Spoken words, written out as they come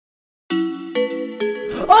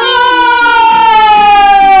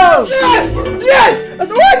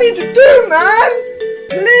What I need to do, man?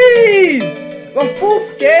 Please! My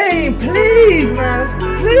fourth game, please, man.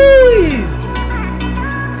 Please!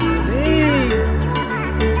 Please!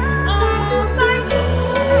 Oh, thank you!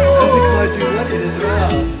 That's the card you wanted as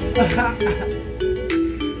well.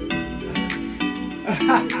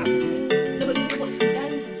 No, but you can watch the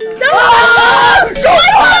games and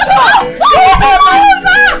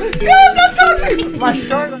stuff. My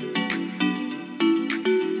shoulder.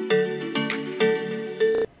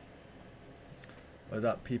 What's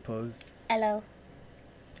up, peoples? Hello.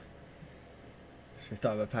 Should we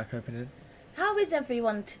start with a pack opening? How is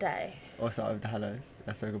everyone today? Or start with the hellos?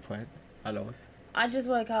 That's a good point. Hellos. I just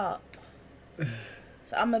woke up.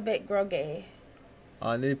 So I'm a bit groggy.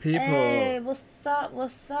 Our new people. Hey, what's up?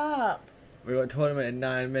 What's up? We got a tournament in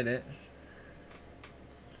 9 minutes.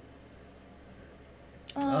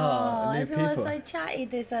 Oh, new everyone's people. so chatty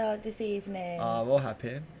this evening. We're all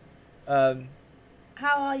happy. How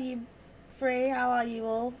are you? Free? How are you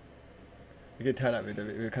all? We could turn up with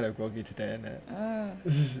we were kind of groggy today,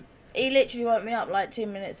 innit? He literally woke me up like 2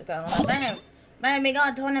 minutes ago. I'm like, bam, we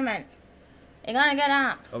got a tournament. You gotta get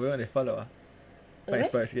up. Oh, we want a follower. Thanks,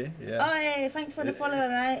 Broski. Yeah. Oh, yeah, thanks for the follower,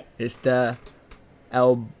 mate. It's the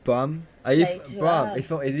El Brum. Are you Later Brum? on. Is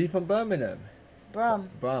he from Birmingham? Brum.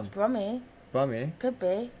 Brum. Brummy. Brummy. Could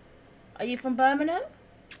be. Are you from Birmingham?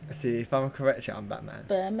 See, if I'm correct, I'm Batman.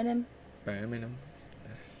 Birmingham. Birmingham.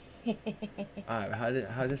 Alright,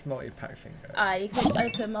 how this multi-pack thing go? You can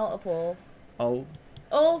open multiple. Oh.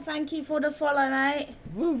 Oh, thank you for the follow, mate.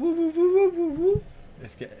 Woo, woo, woo, woo, woo, woo, woo.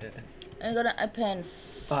 Let's get it. I'm gonna open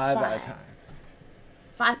 5 at a time.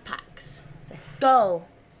 5 packs. Let's go.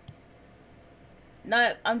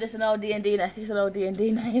 No, I'm just an old D&D name. Just an old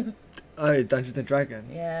D&D name. Oh, Dungeons and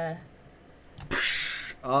Dragons. Yeah.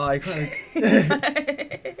 Oh, I can't.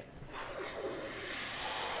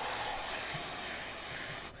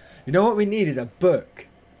 You know what we need is a book.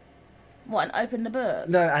 What, and open the book?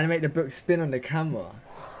 No, and make the book spin on the camera.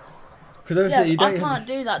 Because obviously Yeah, you don't. I can't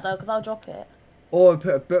do that though, because I'll drop it. Or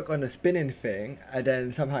put a book on the spinning thing, and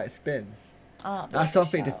then somehow it spins. That's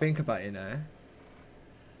something to shout. think about, you know.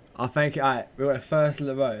 I think. Alright, we got the first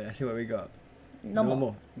row. Let's see what we got. No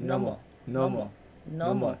more. No more. No more.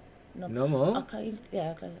 No more. No more. Okay,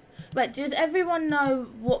 yeah, okay. But does everyone know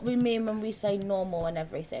what we mean when we say normal and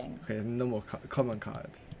everything? Okay, no more common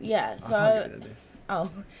cards. Yeah, I can't so get rid of this.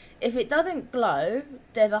 if it doesn't glow,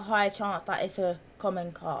 there's a high chance that it's a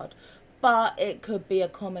common card, but it could be a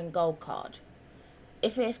common gold card.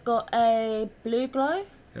 If it's got a blue glow,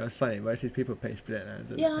 You know, it's funny. Most of these people play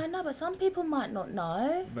Splinterlands. yeah, I know, but some people might not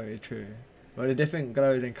know. Very true. Well, the different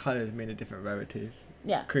glows and colours mean the different rarities.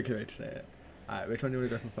 Yeah. Quicker way to say it. Alright, which one do you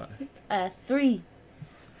want to go for first? 3.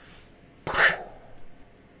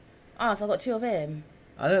 Oh, so I got 2 of him.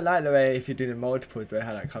 I don't like the way if you do the multiples, the way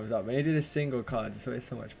how that comes up. When you do the single card, it's always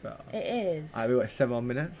so much better. It is. Alright, we got 7 more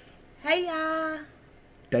minutes. Hey ya.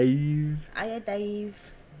 Dave. Hiya,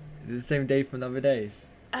 Dave. Is it the same Dave from the other days?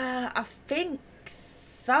 I think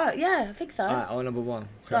so. Yeah, I think so. Alright, I want number 1.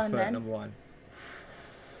 Go on then. Number 1.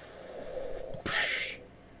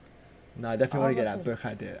 No, I definitely want to get that book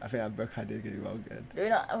idea. I think that book idea is going to be well good. We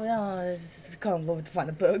can't bother to find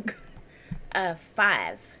a book.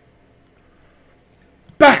 5.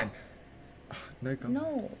 BANG! Oh, no god.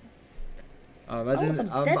 No. Oh, imagine some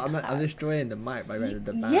I'm packs. destroying the mic by going to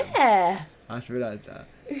the bang. Yeah. I just realised that.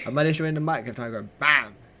 I'm destroying the mic every time I go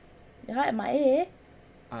BAM! You're right in my ear.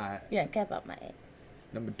 Alright, You don't care about my ear.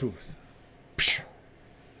 number 2.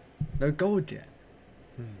 No gold yet.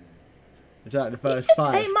 Is that the first Just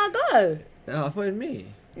 5? take my go. No, I thought it was me.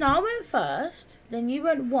 No, I went first. Then you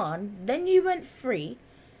went 1. Then you went 3.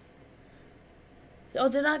 Or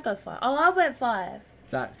did I go 5? Oh, I went 5.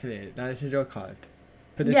 Exactly. Now this is your card.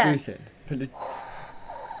 Put the Yeah. juice in. Put the...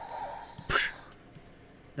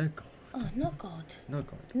 No gold. Oh, no God. No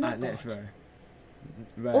gold. No Alright, next gold.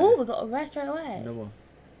 row. Oh, we got a rare straight away. No more.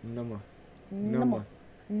 No more. No more.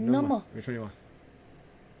 No more. Which one do you want?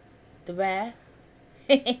 The rare.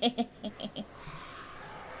 I hate him.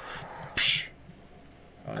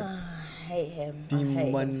 I hate him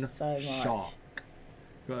Demon so much. Shark.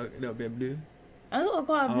 Got a little bit of blue. I got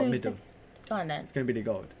quite a blue middle. ticket. Go on then. It's gonna be the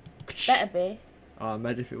gold. Better be. Oh,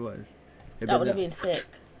 imagine if it was. It'd That be would have the been sick.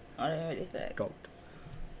 I don't really think. gold.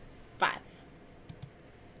 5.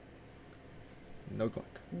 No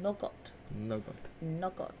gold. No God. No gold. No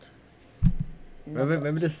God. No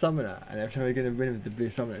Remember the summoner, and every time we're gonna win with the blue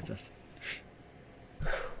summoner, it's just.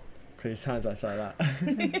 Crazy sounds like that.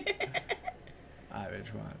 Alright,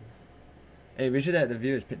 which one? Hey, we should let the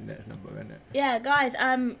viewers pick the next number, innit? Yeah, guys.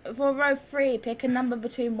 For row 3, pick a number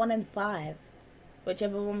between 1 and 5.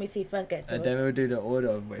 Whichever one we see first gets to And it. then we'll do the order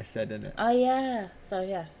of what it said, innit? Oh yeah. So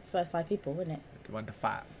yeah, first 5 people, wouldn't it? 1 to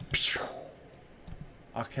 5.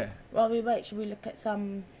 Okay. While we wait, should we look at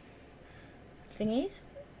some thingies?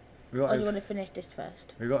 We Or got do you want to finish this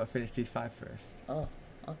first? we got to finish these 5 first. Oh,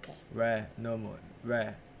 okay. Rare, normal,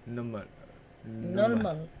 normal.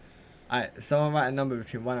 Normal. Alright, someone write a number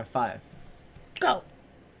between 1 and 5. Go.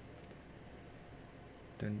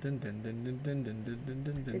 Dun, dun, dun, dun, dun, dun, dun, dun, dun,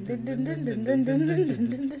 dun, dun, dun, dun, dun, dun,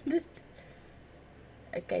 dun, dun, dun.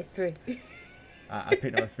 Okay, 3. I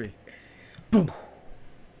picked number 3. Boom.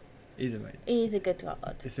 Easy, mate. Easy, good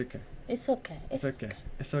card. It's okay. It's okay. It's okay.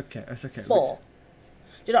 It's okay. It's okay. 4.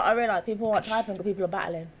 Do you know what I realise? People aren't typing because people are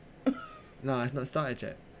battling. No, it's not started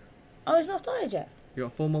yet. Oh, it's not started yet? You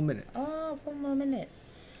got 4 more minutes. Oh, 4 more minutes.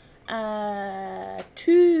 2.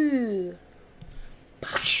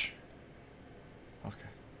 Okay.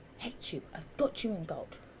 Hate you. I've got you in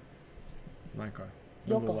gold. My God.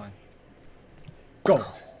 Your Number goal. 1. Gold.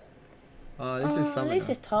 Oh, this is summer. This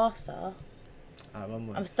is Tarsa. One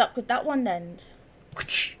more. I'm stuck with that one then.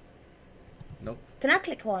 Nope. Can I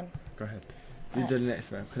click one? Go ahead. You do the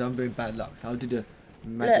next one because I'm doing bad luck. So I'll do the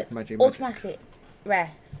Look, magic. automatically.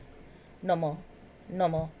 Rare. Normal.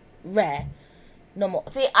 Normal. Rare. Normal.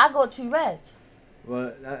 See, I got 2 rares.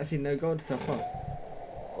 Well, I see no gold so far.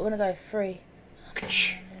 We're going to go 3.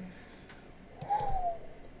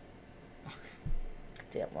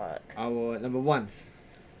 Didn't work. Our number 1s.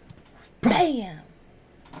 Bam!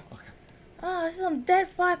 Okay. Oh, this is some dead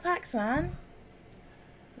 5 packs, man.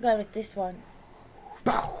 Go with this one.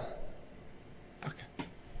 Okay.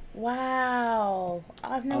 Wow.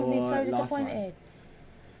 I've never been so Our last disappointed.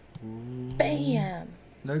 Ooh. Bam!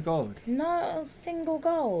 No gold. No single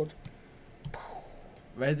gold.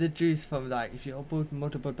 Where's the juice from, like, if you open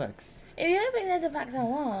multiple packs? If you open the packs at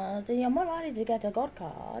once, then you're more likely to get a gold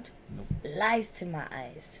card. Nope. Lies to my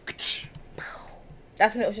eyes.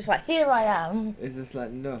 That's when it was just like, here I am. It's just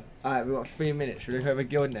like, no. Alright, we've got 3 minutes. Should we go over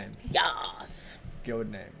guild names? Yes.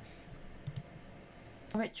 Guild names.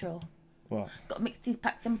 Ritual. What? Gotta mix these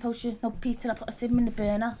packs and potions. No peace till I put a sim in the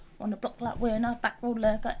burner. On the block like Werner. Back row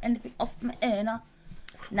lurker. Anything off my earner.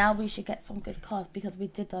 Now we should get some good cards because we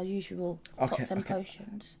did our usual pots and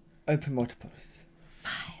potions. Open multiples.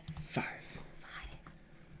 5. 5.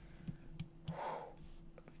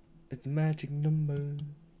 It's the magic number.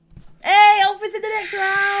 Hey, off into the next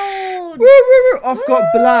round. Woo, woo, woo. I've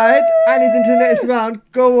got blood. And it's into the next round.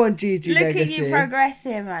 Go on, GG Look Legacy. at you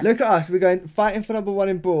progressing, man. Look at us. We're going fighting for number 1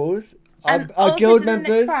 in balls. And Our off guild into the next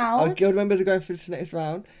members. round. Our guild members are going through to the next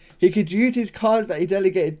round. He could use his cards that he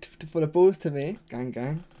delegated for the balls to me. Gang,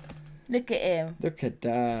 gang. Look at him. Look at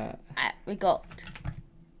that. We got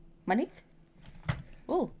monies.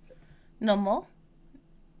 Ooh. Normal.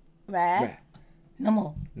 Rare. Rare.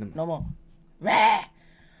 Normal. Normal. Normal. Rare.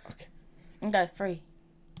 Okay. And go 3.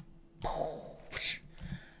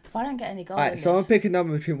 If I don't get any gold. Alright, someone pick a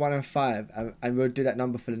number between 1 and 5 and we'll do that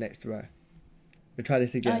number for the next row. We'll try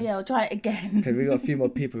this again. Oh yeah, we'll try it again. Okay, we've got a few more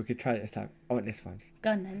people. We could try it this time. I want this one. Go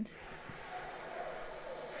on then.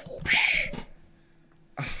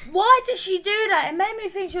 Why did she do that? It made me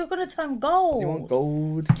think she was going to turn gold. You want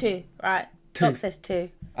gold? 2. Right. 2. Doc says 2.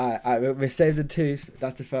 Alright, we'll save the 2s.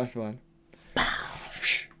 That's the first one.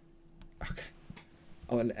 Okay.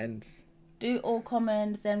 I want the ends. Do all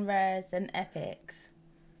commons, then rares, then epics.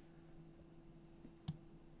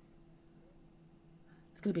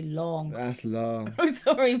 It's going to be long. That's long. I'm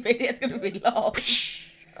sorry, but it's going to be long.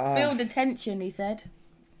 Build the tension, he said.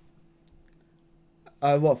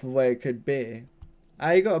 What for where it could be?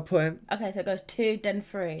 You got a point. Okay, so it goes 2, then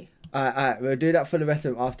 3. Alright, we'll do that for the rest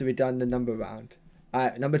of them after we've done the number round.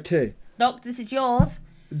 Alright, number 2. Doc, this is yours.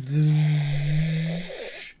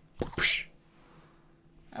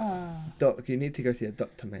 Oh. Doc, you need to go see a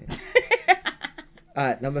doctor, mate.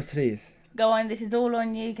 Alright, number 3s. Go on, this is all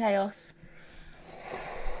on you, Chaos.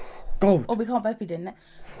 Gold. Oh, we can't both be doing it.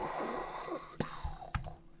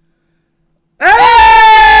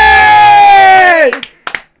 Hey!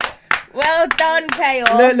 Well done, Chaos.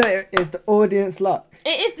 Look, it's the audience luck.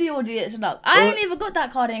 It is the audience luck. I ain't even got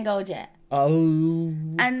that card in gold yet. Oh.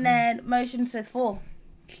 And then motion says 4.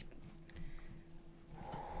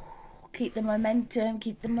 Keep the momentum,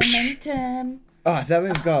 keep the momentum. Oh, if that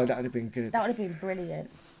went gold, that would have been good. That would have been brilliant.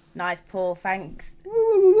 Nice, Paul, thanks. Woo,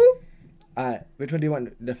 woo, woo, woo. Alright, which one do you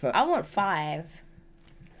want? The first? I want 5.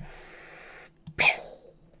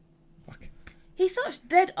 Okay. He's such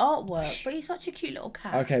dead artwork, but he's such a cute little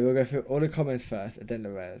cat. Okay, we'll go through all the comments first and then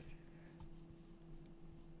the rares.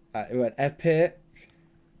 Alright, we went epic.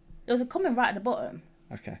 There was a comment right at the bottom.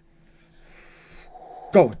 Okay.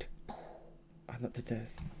 Gold. Oh, not the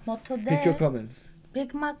dares. Not today. Pick your comments.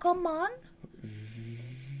 Big man, come on.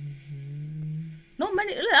 Not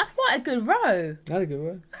many. Look, that's quite a good row. That's a good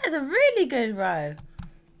row. That is a really good row.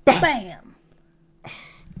 Bam.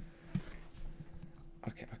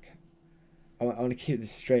 Okay. I want to keep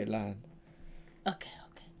this straight line. Okay.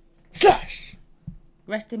 Slash.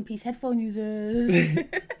 Rest in peace, headphone users.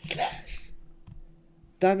 Slash.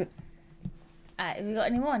 Damn it. Alright, have we got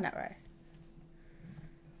any more in that row?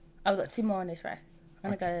 Oh, we've got 2 more in this row.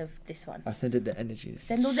 I'm going to go with this one. I'll send it the energies.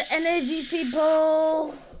 Send all the energy,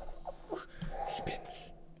 people.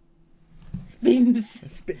 Spins.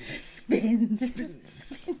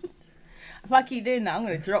 If I keep doing that, I'm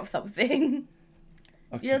going to drop something.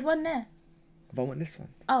 Okay. There's one there. If I want this one.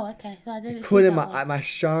 Oh, okay. So I didn't Calling my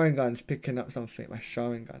showering gun's picking up something. My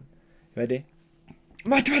showering gun. Ready?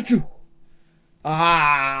 My tattoo.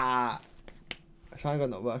 Ah. My showering gun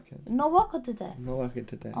not working. Not working today. Not working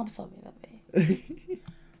today. I'm sorry, baby.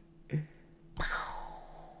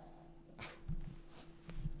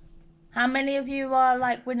 How many of you are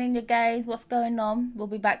like winning your games? What's going on? We'll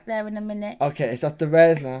be back there in a minute. Okay, it's just the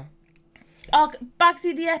rares now. Oh,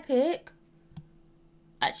 Bagsy the Epic.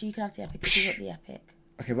 Actually, you can have the Epic if you want the Epic.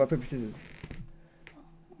 Okay, rock, paper, scissors.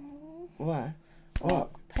 Why?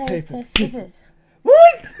 Rock, paper, scissors.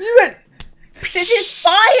 What? You went. This is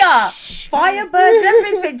fire! Fire burns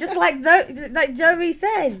everything, just like Joey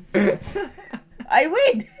says. I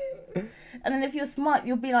win. And then if you're smart,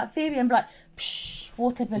 you'll be like Phoebe and be like, psh,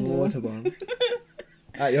 water balloon. Water bomb.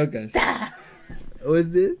 Alright, your guys. What is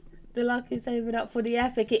this? The luck is saving up for the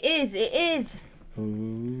Epic. It is.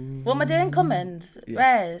 What am I doing? Commons?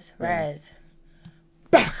 Yes. Rares.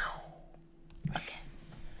 Okay.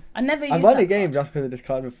 I never used I've won a game just because of this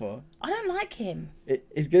card before. I don't like him.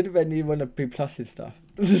 It's good when you want to be plussing stuff.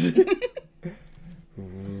 I'm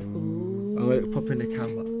going to pop in the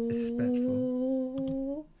camera. It's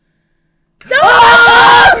suspenseful.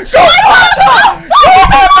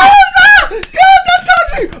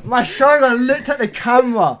 God, my shoulder looked at the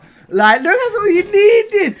camera. Like, look, that's all you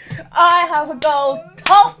needed. I have a gold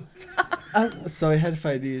top. Sorry,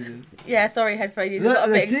 headphone users. Yeah, sorry, headphone users. Look, Got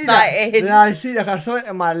a bit see excited. that? Yeah, I see that. I saw it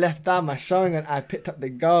in my left arm, my showing, and I picked up the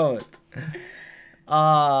gold.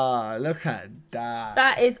 Ah, look at that.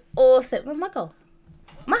 That is awesome. Where'd my go?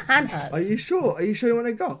 My hand hurts. Are you sure? Are you sure you want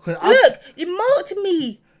to go? Look, you marked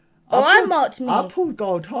me. I marked me. I pulled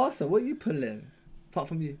gold Tarsa. What are you pulling? Apart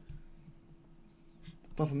from you.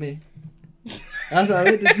 Apart from me. That's what I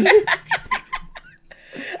meant to say.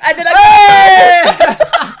 And then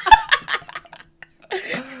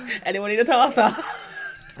anyone need a tosser?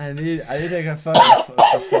 I need to take a photo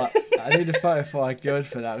I need a photo for a guild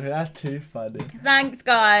for that. That's too funny. Thanks,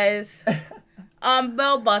 guys.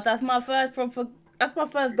 Belbot, that's my first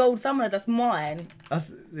gold summoner. That's mine.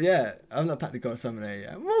 Yeah, I'm not packed the gold summoner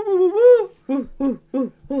yet. Woo, woo, woo,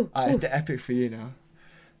 woo. Alright, it's the epic for you now.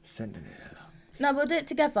 Sending it along. No, we'll do it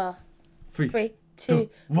together. 3, 2,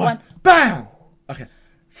 1. BAM! Okay.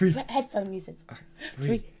 3. Headphone users. Okay.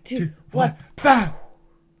 3, 2, 1. BAM!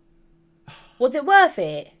 Was it worth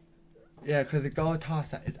it? Yeah, because the gold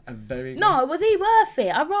Tarsa is a very good... No, was he worth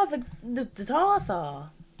it? I'd rather the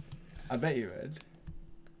Tarsa. I bet you would.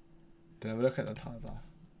 Then have a look at the Tarsa.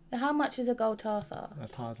 How much is a gold Tarsa? The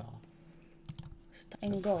Tarsa.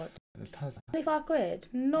 Thank God. The Tarsa. 25 quid.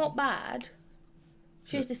 Not bad.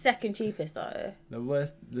 She's the second cheapest though. The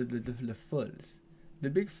worst, the fulls. The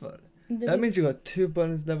big full. That means you got 2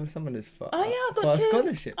 bonus level summoners for, oh yeah, I've got for a 2.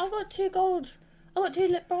 scholarship. I've got 2 gold. I've got 2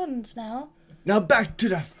 lit bronze now. Now back to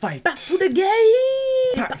the fight. Back to the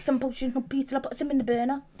game. Packs. Back some potions, no pizza. I put some in the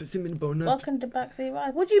burner. Put some in the bonus. Welcome to backseat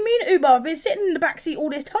ride. What do you mean, Uber? I've been sitting in the backseat all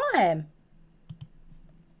this time.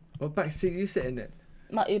 What back seat you sitting in?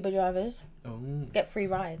 My Uber drivers Oh. get free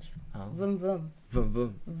rides. Oh. Vroom vroom. Vroom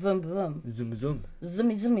vroom. Vroom vroom. Zoom zoom.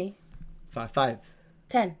 Zoomy zoomy. 5.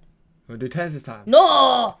 10. We'll do 10s this time.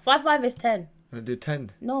 No! 5 is 10. We'll do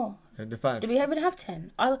 10. No. We'll do 5. Do we even have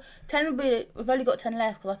 10? 10 would be... We've only got 10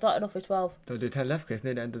 left because I started off with 12. Don't do 10 left because it's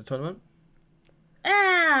near the end of the tournament.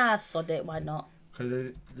 Ah, sod it. Why not?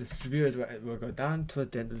 Because the viewers will go down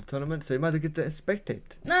towards the end of the tournament, so you might as well get to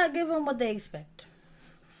spectate. No, give them what they expect.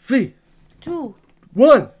 3, 2, 1.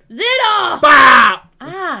 0! Bah!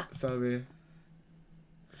 Ah. Sorry.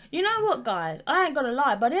 You know what, guys? I ain't gonna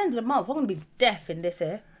lie. By the end of the month, I'm gonna be deaf in this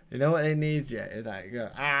here. You know what they need yet? Is like go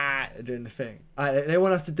doing the thing. They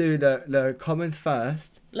want us to do the commons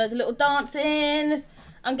first. Loads of little dancing.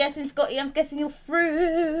 I'm guessing Scotty. I'm guessing you're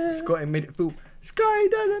through. Scotty made it through. Scotty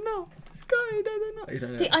doesn't know. Scotty doesn't know. You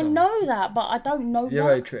don't know See, that I song. know that, but I don't know.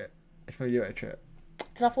 Euro What. Trip. It's from Euro Trip.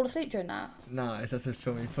 Did I fall asleep during that? Nah, it's just a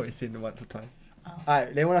film you've probably seen it once or twice. Oh.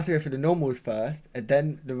 Alright, they want us to go through the normals first, and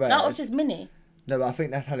then the rest. That was just mini. No, but I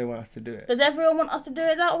think that's how they want us to do it. Does everyone want us to do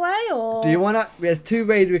it that way, or? Do you want to... There's two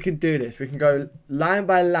ways we can do this. We can go line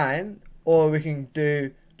by line, or we can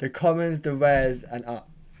do the commons, the rares, and up.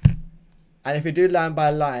 And if we do line by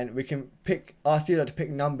line, we can ask you to pick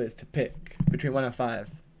numbers to pick between 1 and 5.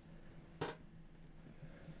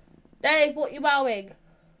 Dave, what you bowing?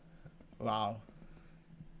 Wow.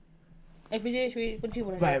 If we do, what do you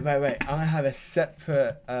want to do? Wait. I'm going to have a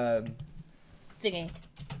separate... Thingy.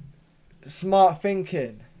 Smart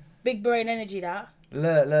thinking. Big brain energy, that.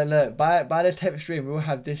 Look. By the 10th stream, we'll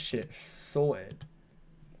have this shit sorted.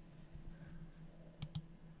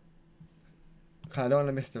 I don't want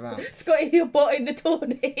to miss the round. Scotty, you're botting the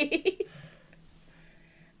tourney.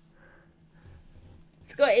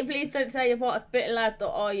 Scotty, please don't say you're bot a spit lad,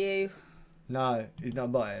 or are you? No, he's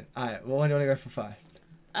not botting. Alright, what one do you want to go for first?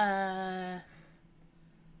 Not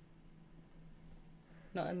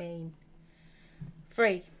I mean.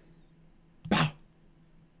 3. Bow.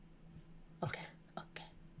 Okay.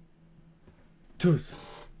 2.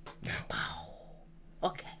 Now. Bow.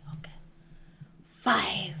 Okay.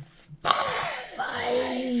 5.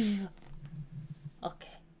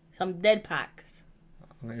 Okay. Some dead packs.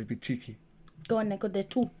 I'm going to be cheeky. Go on then, go there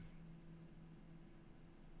 2.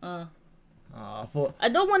 I thought... I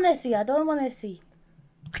don't want to see.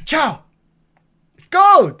 Ciao! It's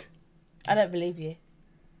gold! I don't believe you.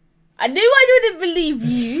 I knew I wouldn't believe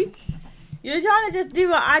you. You were trying to just do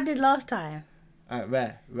what I did last time.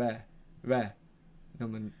 Alright, rare.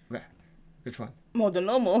 Normal, rare. Which one? More than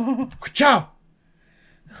normal. Ciao!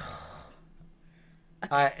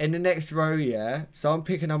 Alright, in the next row, yeah, so I'm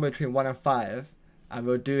picking a number between 1 and 5, and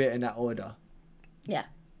we'll do it in that order. Yeah,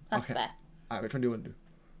 that's fair. Alright, which one do you want to do?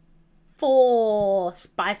 4.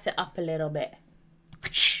 Spice it up a little bit.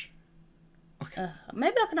 Okay.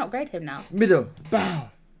 Maybe I can upgrade him now. Middle. Bow.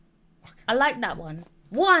 Okay. I like that one.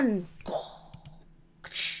 1. Go.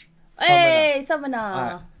 Hey, Summoner.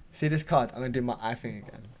 Alright, see this card? I'm going to do my eye thing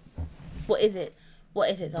again. What is it,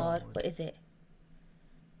 Zard? What is it?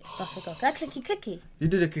 It's not a go. Can I clicky? You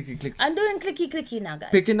do the clicky. I'm doing clicky now,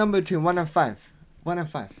 guys. Pick a number between 1 and 5. 1 and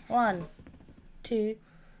 5. 1, 2,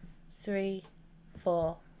 3,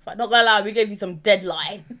 4, 5. Not gonna lie, we gave you some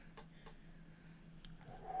deadline.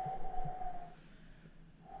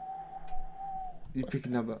 You pick a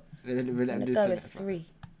number. I'm gonna go with 3.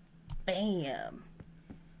 Bam.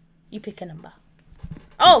 You pick a number.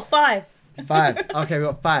 Oh, 5. 5. Okay, we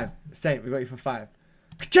got 5. Same, we got you for 5.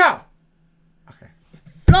 Ciao! Okay.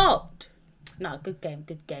 Flopped. No, good game.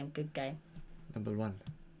 Number 1.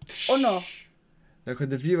 Oh no. No, because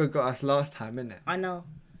the viewer got us last time, innit? I know.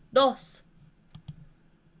 2.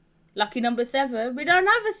 Lucky number 7. We don't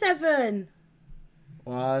have a 7.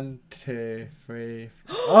 1, 2, 3.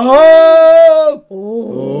 Oh!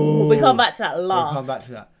 Oh! We come back to that last. We'll come back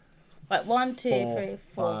to that. Right, 1, 2, 3,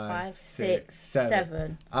 4, 5, 6,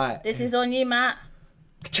 7. Alright. This is on you, Matt.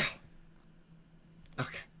 Ciao!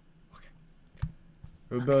 Okay.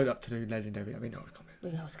 We'll build up to the legendary. We know it's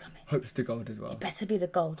coming. Hope it's the gold as well. It better be the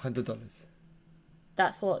gold. $100.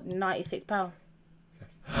 That's what, £96.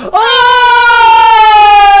 Yes. Oh!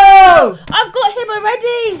 I've got him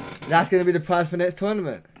already. That's going to be the prize for next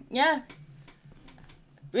tournament. Yeah.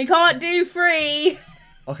 We can't do 3.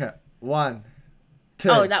 Okay. 1, 2.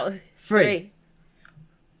 Oh, that was 3.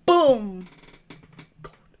 Boom.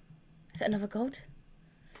 Gold. Is it another gold?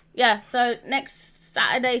 Yeah, so next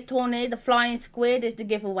Saturday's tourney, the Flying Squid is the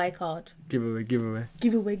giveaway card. Giveaway.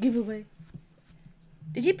 Giveaway.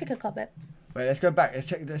 Did you pick a card, babe? Wait, let's go back. Let's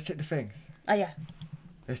check the things. Oh, yeah.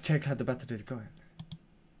 Let's check how the battle is going.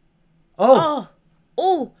 Oh,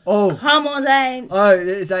 Oh! come on, Zane. Oh,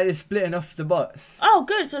 it's like it's splitting off the bots. Oh,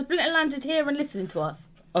 good. So Splinterlands is here and listening to us.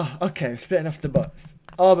 Oh, okay, splitting off the bots.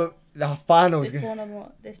 Oh, but the finals.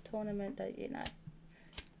 This tournament, don't you know?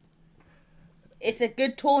 It's a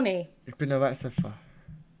good tourney. It's been alright so far.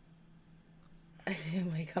 I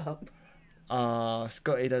didn't wake up. Oh,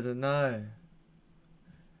 Scotty doesn't know.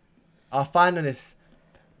 Our finalists.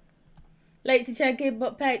 Late to check in,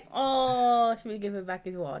 but Peg. Oh, should we give him back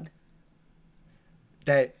his wand?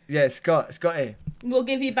 Yeah, Scotty. We'll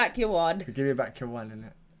give you back your wand. We'll give you back your one,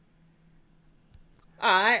 innit?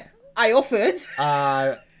 Alright, I offered.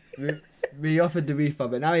 We offered the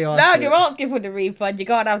refund, but now you're Now asking. you're asking for the refund. You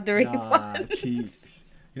can't have the refund. Nah, cheeks.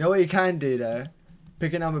 You know what you can do though?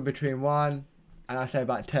 Pick a number between 1 and I say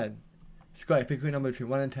about 10. Scotty, pick a number between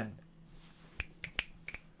 1 and 10.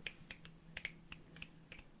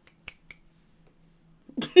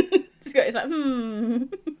 Scotty's like, 1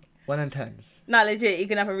 and 10s. No, legit, you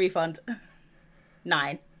can have a refund.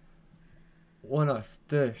 9. 1,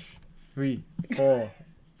 2, 3, 4,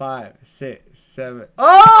 5, 6, 7.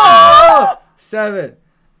 Oh! 7,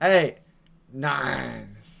 8,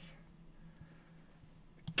 9.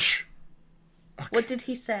 What did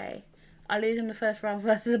he say? I lose in the first round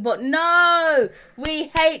versus a bot. No!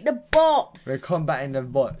 We hate the bots. We're combating the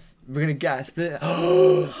bots. We're going to get a split.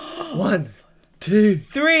 1, 2,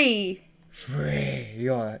 3. 3.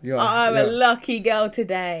 I'm a lucky girl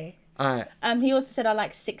today. Alright. He also said I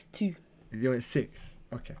like 6'2". You went 6.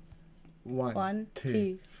 Okay. 1,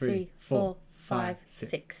 2, 3, 4, 5,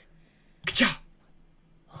 6. Ka-chow!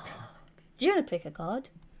 Do you want to pick a card?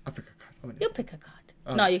 I'll pick a card. You'll pick a card.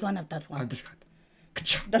 No, you can't have that one. I'll discard.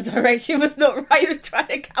 Ka-chow! The direction was not right. You were trying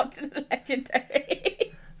to counter the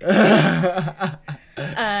legendary.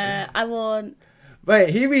 I want... Wait,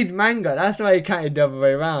 he reads manga. That's why he counted the other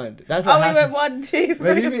way around. That's what we went 1, 2,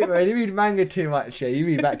 3. When you read manga too much, you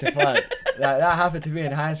read back to front. Like, that happened to me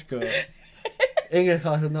in high school. English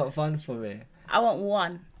class was not fun for me. I want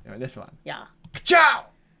 1. You want this one? Yeah. Ka-chow!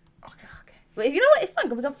 Okay. But you know what? It's fun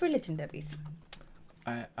because we got 3 legendaries.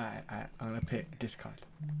 I'm going to pick this card.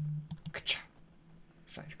 Ka-chow!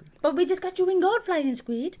 Flying squid. But we just got you in gold, flying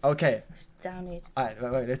squid. Okay. Astounded. Alright,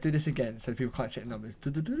 wait, let's do this again so people can't check numbers.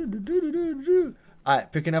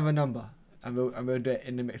 Alright, pick another number. And we'll do it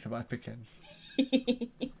in the mix of our pickings.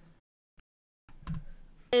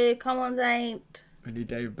 Come on, Saint. We need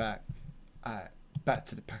Dave back. Alright, back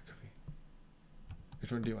to the packery.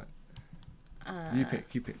 Which one do you want? You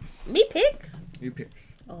pick. You picks. Me picks? You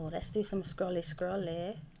picks. Oh, let's do some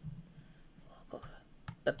scrolly. Oh, God.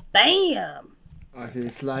 But bam! Oh, so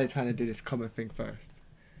you're slightly trying to do this common thing first.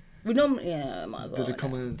 We normally, might as well. Do the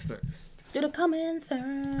commons first. Do the comments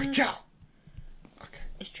first. Ka-chow! Okay.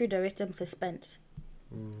 It's true, there is some suspense.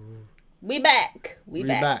 Ooh. We back. We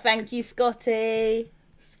back. Thank you, Scotty.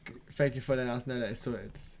 Thank you for letting us know that it's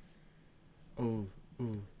sorted. Ooh.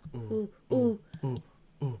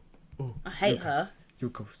 I hate her. You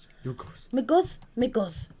ghost. Me goes.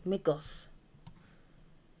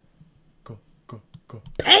 Go.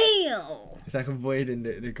 Bam! It's like avoiding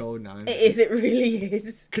the gold now. It really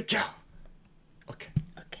is. Ka-chow! Okay.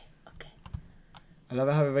 I love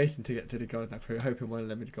how we're racing to get to the gold now. We're hoping one of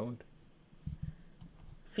them is gold.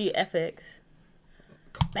 Few epics.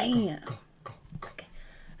 Bam! Go. Okay.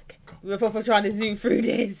 We're proper trying to zoom through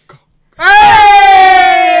this. Go. Hey!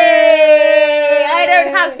 I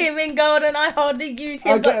don't have him in gold and I hardly use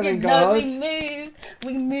him, but you know we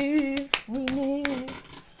move.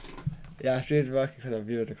 Yeah, stream's working because our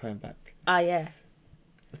viewers are coming back. Yeah.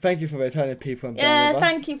 Thank you for returning people and being with us.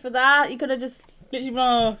 Thank you for that. You could have just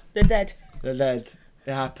literally, they're dead. They're dead.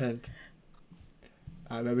 It happened.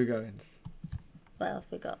 Alright, where we going? What else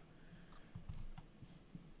we got?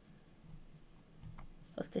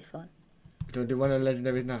 What's this one? Do you want to do one of the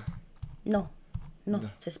legendaries now? No.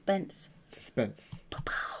 Suspense. Because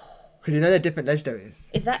you know they're different legendaries.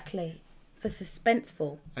 Exactly. So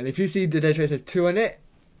suspenseful. And if you see the legendary says 2 on it,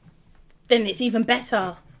 then it's even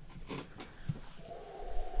better.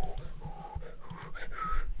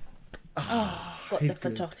 Got the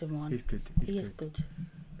forgotten one. He's good. He is good.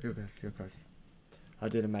 You're good. I'll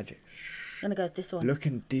do the magic. I'm gonna go with this one.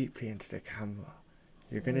 Looking deeply into the camera,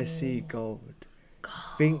 you're gonna see gold.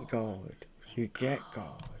 Think gold. You get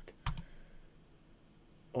gold.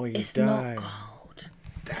 Or you it's die. Not gold.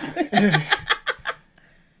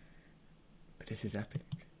 But this is epic.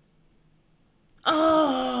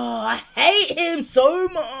 Oh, I hate him so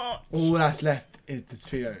much. All that's left is the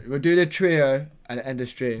trio. We'll do the trio and end the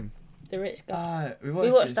stream. The rich guy. We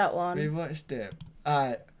watched that one. We watched it.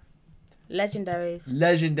 Alright. Legendary.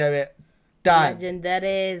 Done.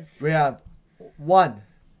 Legendaries. We have 1,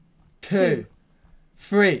 2,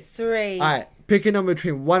 3. Alright. Pick a number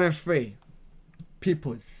between 1 and 3.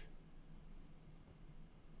 Peoples.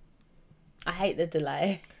 I hate the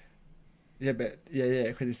delay. Yeah, but yeah,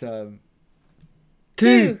 because it's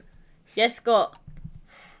 2. Yes, Scott.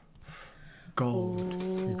 Gold.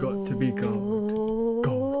 You got to be gold.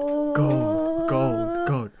 Gold.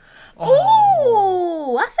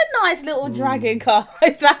 Oh, that's a nice little dragon card.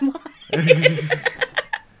 Is that mine?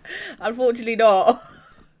 Unfortunately not.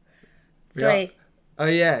 3. Oh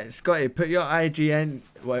yeah, Scotty, put your IGN.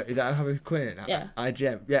 What is that? How we call it? Yeah.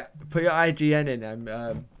 IGN. Yeah, put your IGN in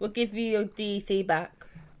and we'll give you your DC back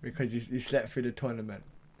because you slept through the tournament.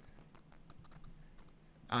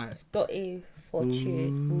 Scotty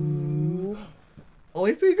Fortune. Ooh. Oh,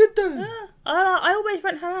 he's pretty good though. Yeah, I always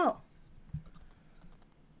rent her out.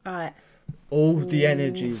 Alright. All the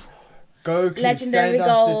energies. Goku, legendary send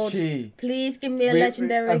gold. us the chi. Please give me a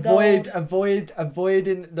legendary gold.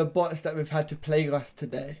 Avoiding the bots that we've had to plague us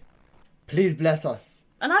today. Please bless us.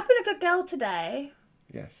 And I've been a good girl today.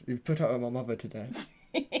 Yes, you've put up with my mother today.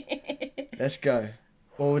 Let's go.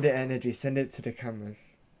 All the energy, send it to the cameras.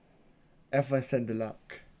 Everyone send the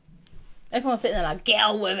luck. Everyone's sitting there like, get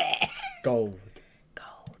on with it. Gold.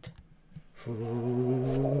 Gold.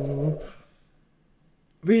 Ooh.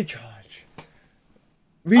 Recharge.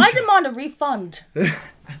 I demand a refund. Should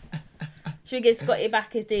we get Scotty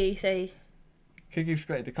back his DC? Can you give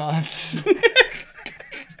Scotty the cards?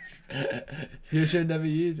 You should never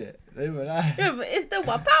use it. Yeah, but it's still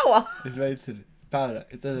my power. It's wasted. Powder.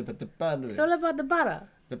 It's all about the powder. It's all about the butter.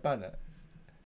 The butter.